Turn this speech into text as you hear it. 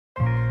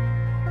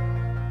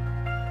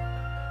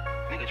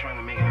trying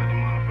to make it out the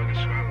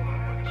motherfucking struggle.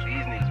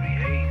 These niggas be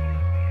hating.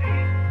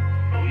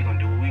 But we gonna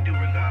do what we do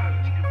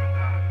regardless.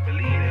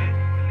 Believe that.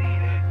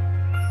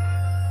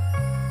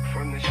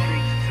 From the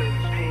streets to the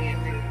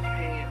pen.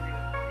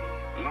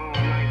 Long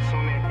nights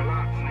on that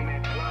block.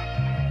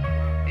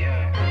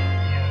 Yeah.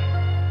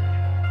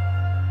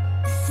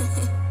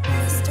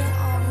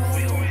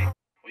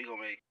 We gon'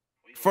 make.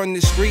 From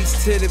the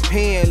streets to the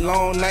pen,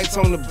 long nights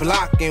on the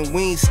block, and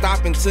we ain't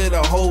stopping till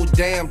the whole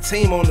damn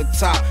team on the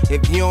top.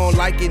 If you don't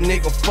like it,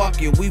 nigga, fuck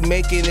you. We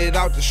making it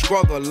out the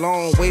struggle,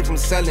 long way from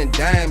selling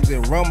dimes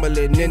and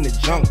rumbling in the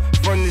junk.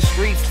 From the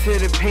streets to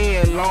the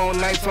pen, long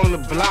nights on the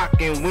block,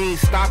 and we ain't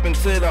stopping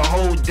till the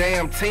whole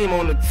damn team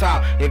on the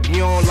top. If you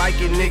don't like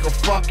it, nigga,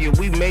 fuck you.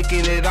 We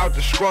making it out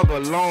the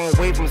struggle, long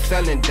way from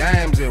selling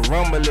dimes and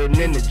rumbling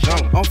in the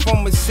junk. I'm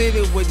from a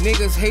city where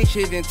niggas hate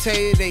you and tell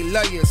you they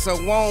love you, so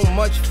I don't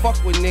much fuck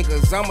with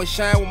niggas. I'ma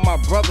shine with my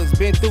brothers,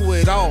 been through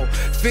it all.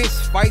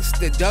 Fist fights,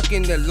 the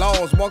ducking the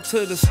laws. Walk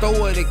to the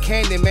store, the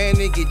candy man,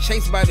 they get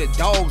chased by the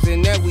dogs,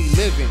 and now we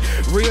living.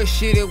 Real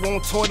shit, it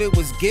won't taught, it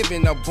was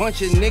given. A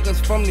bunch of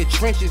niggas from the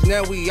trenches,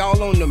 now we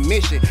all on the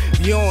mission. If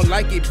you don't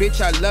like it,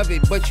 bitch, I love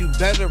it, but you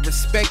better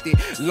respect it.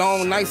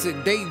 Long nights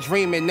of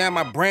daydreaming, now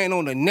my brand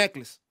on the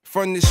necklace.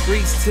 From the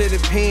streets to the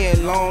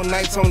pen, long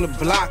nights on the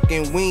block,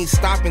 and we ain't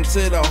stopping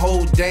till the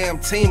whole damn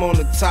team on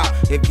the top.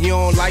 If you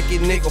don't like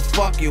it, nigga,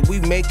 fuck you. We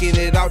making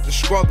it out the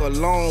struggle,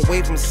 long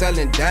way from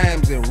selling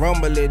dimes and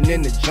rumbling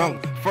in the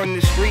junk. From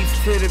the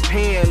streets to the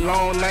pen,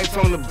 long nights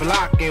on the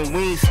block, and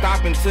we ain't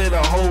stopping till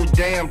the whole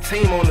damn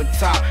team on the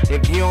top.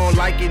 If you don't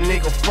like it,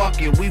 nigga, fuck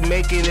you. We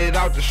making it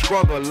out the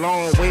struggle,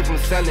 long way from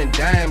selling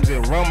dimes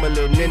and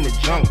rumbling in the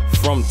junk.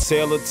 From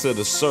Taylor to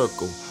the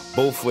Circle,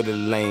 both of the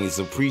lanes.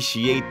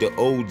 Appreciate the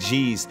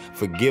OGs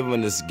for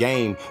giving us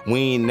game. We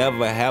ain't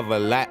never have a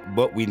lot,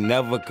 but we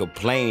never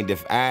complained.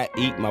 If I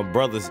eat, my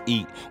brothers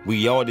eat.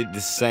 We all did the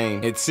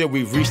same. Until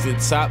we reach the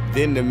top,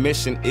 then the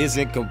mission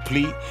isn't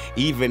complete.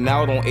 Even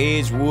out on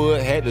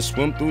Edgewood, had to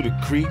swim through the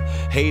creek.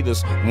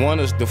 Haters want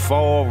us to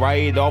fall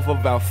right off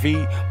of our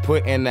feet.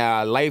 Putting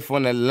our life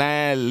on the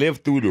line,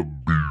 live through the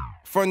beat.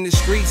 From the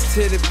streets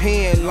to the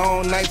pen,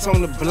 long nights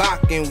on the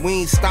block, and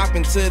we ain't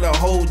stopping till the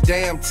whole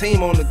damn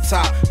team on the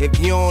top. If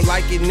you don't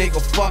like it, nigga,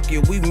 fuck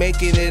you. We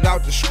making it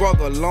out the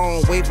struggle,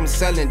 long way from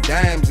selling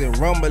dimes and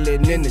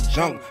rumbling in the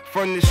junk.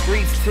 From the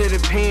streets to the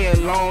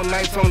pen, long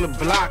nights on the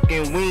block,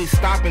 and we ain't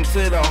stopping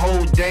till the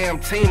whole damn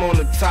team on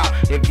the top.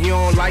 If you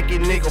don't like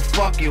it, nigga,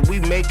 fuck you. We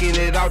making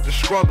it out the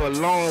struggle,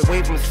 long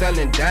way from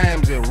selling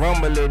dimes and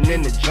rumbling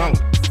in the junk.